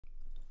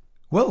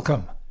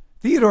Welcome.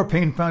 Theodore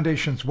Payne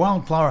Foundation's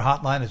Wildflower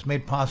Hotline is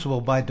made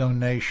possible by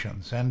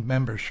donations and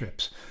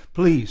memberships.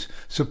 Please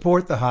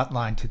support the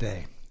hotline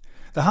today.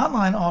 The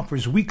hotline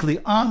offers weekly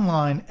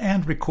online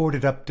and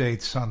recorded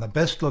updates on the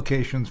best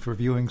locations for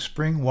viewing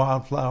spring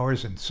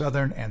wildflowers in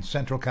Southern and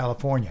Central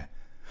California.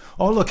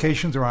 All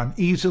locations are on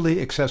easily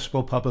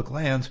accessible public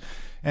lands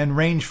and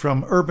range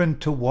from urban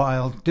to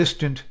wild,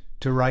 distant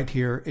to right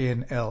here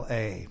in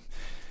LA.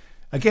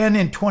 Again,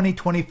 in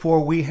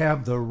 2024, we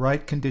have the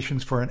right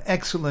conditions for an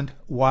excellent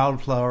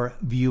wildflower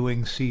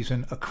viewing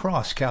season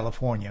across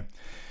California.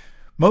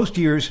 Most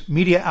years,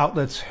 media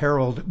outlets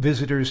herald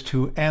visitors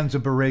to Anza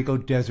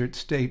Borrego Desert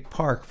State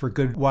Park for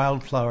good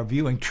wildflower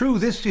viewing. True,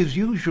 this is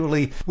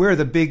usually where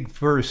the big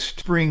first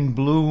spring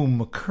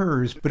bloom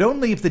occurs, but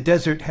only if the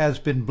desert has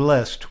been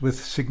blessed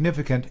with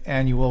significant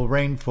annual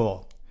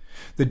rainfall.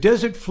 The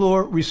desert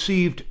floor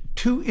received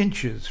 2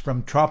 inches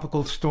from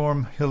Tropical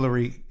Storm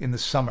Hilary in the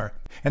summer,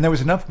 and there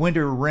was enough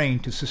winter rain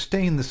to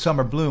sustain the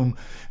summer bloom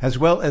as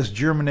well as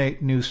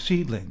germinate new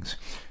seedlings.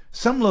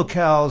 Some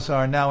locales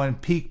are now in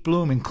peak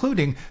bloom,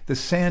 including the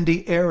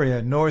Sandy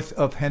area north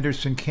of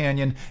Henderson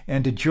Canyon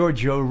and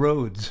DeGiorgio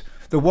Roads.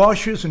 The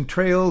washes and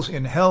trails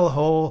in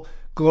Hellhole,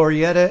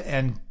 Glorieta,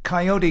 and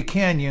Coyote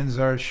Canyons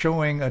are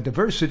showing a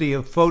diversity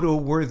of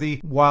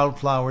photo-worthy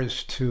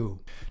wildflowers too.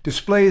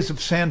 Displays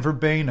of San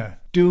Verbena,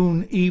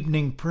 Dune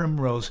evening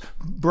primrose,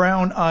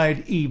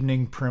 brown-eyed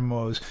evening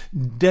primrose,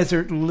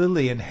 desert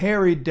lily, and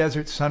hairy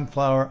desert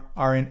sunflower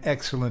are in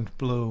excellent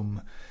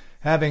bloom.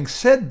 Having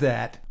said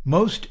that,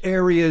 most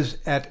areas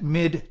at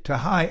mid to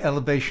high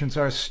elevations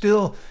are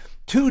still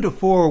 2 to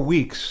 4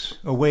 weeks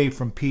away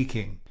from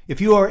peaking.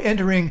 If you are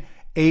entering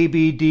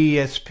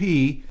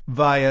ABDSP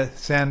via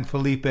San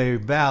Felipe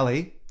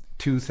Valley,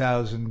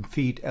 2,000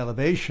 feet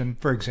elevation,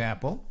 for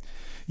example,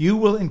 you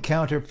will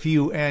encounter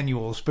few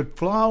annuals, but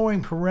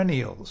flowering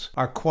perennials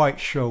are quite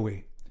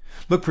showy.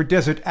 Look for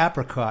desert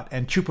apricot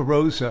and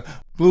tuberosa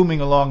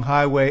blooming along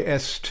Highway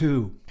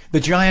S2.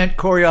 The giant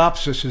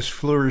coreopsis is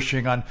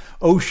flourishing on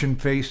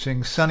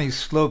ocean-facing sunny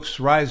slopes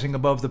rising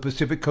above the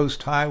Pacific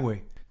Coast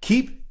Highway.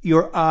 Keep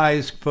your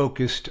eyes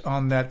focused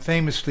on that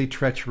famously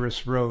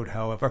treacherous road,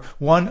 however.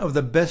 One of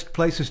the best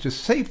places to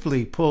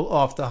safely pull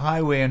off the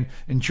highway and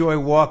enjoy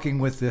walking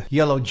with the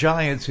yellow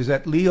giants is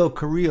at Leo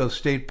Carrillo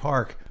State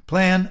Park.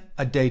 Plan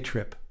a day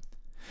trip.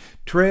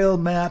 Trail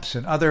maps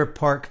and other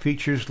park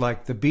features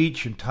like the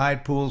beach and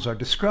tide pools are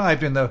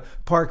described in the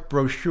park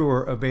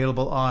brochure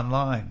available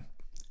online.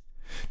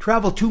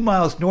 Travel 2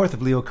 miles north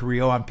of Leo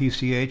Carrillo on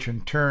PCH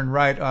and turn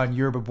right on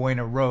Yerba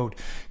Buena Road.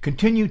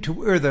 Continue to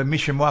where the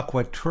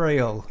Mishawaka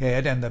Trail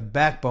head and the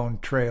Backbone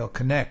Trail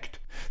connect.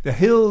 The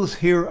hills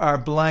here are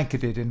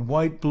blanketed in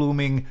white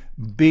blooming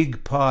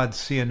big pod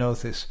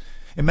ceanothus.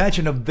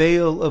 Imagine a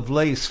veil of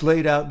lace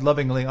laid out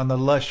lovingly on the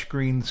lush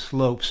green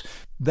slopes.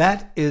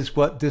 That is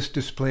what this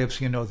display of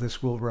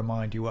ceanothus will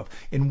remind you of.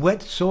 In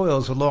wet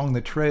soils along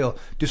the trail,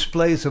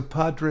 displays of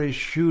padres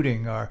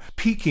shooting are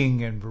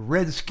peaking and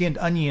red-skinned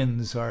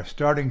onions are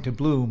starting to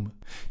bloom.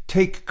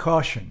 Take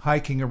caution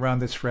hiking around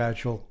this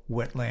fragile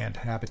wetland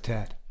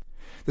habitat.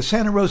 The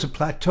Santa Rosa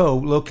Plateau,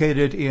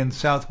 located in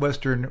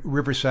southwestern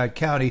Riverside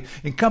County,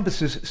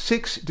 encompasses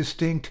 6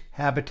 distinct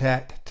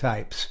habitat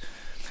types.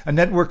 A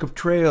network of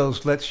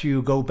trails lets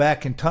you go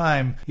back in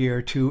time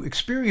here to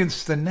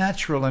experience the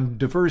natural and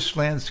diverse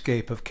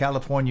landscape of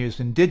California's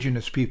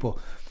indigenous people.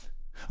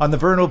 On the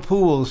Vernal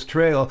Pools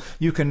Trail,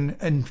 you can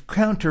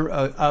encounter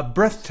a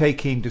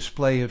breathtaking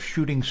display of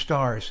shooting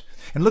stars.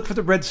 And look for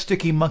the red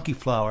sticky monkey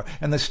flower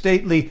and the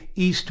stately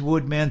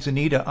Eastwood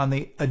manzanita on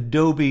the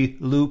Adobe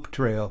Loop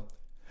Trail.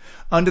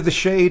 Under the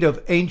shade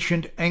of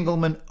ancient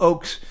Engelmann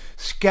oaks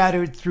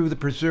scattered through the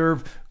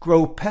preserve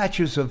grow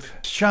patches of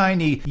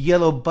shiny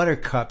yellow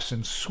buttercups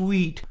and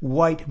sweet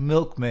white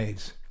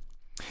milkmaids.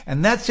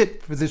 And that's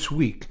it for this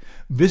week.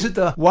 Visit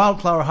the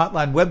Wildflower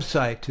Hotline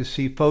website to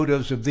see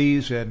photos of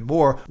these and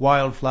more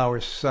wildflower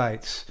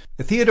sites.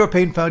 The Theodore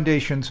Payne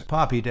Foundation's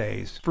Poppy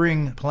Days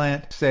spring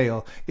plant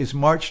sale is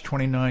March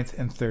 29th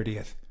and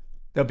 30th.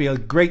 There'll be a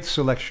great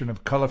selection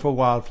of colorful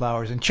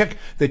wildflowers. And check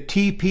the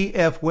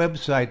TPF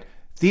website,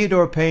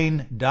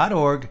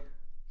 theodorepayne.org,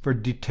 for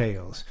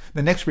details.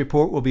 The next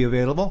report will be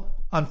available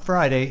on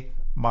Friday,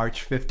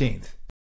 March 15th.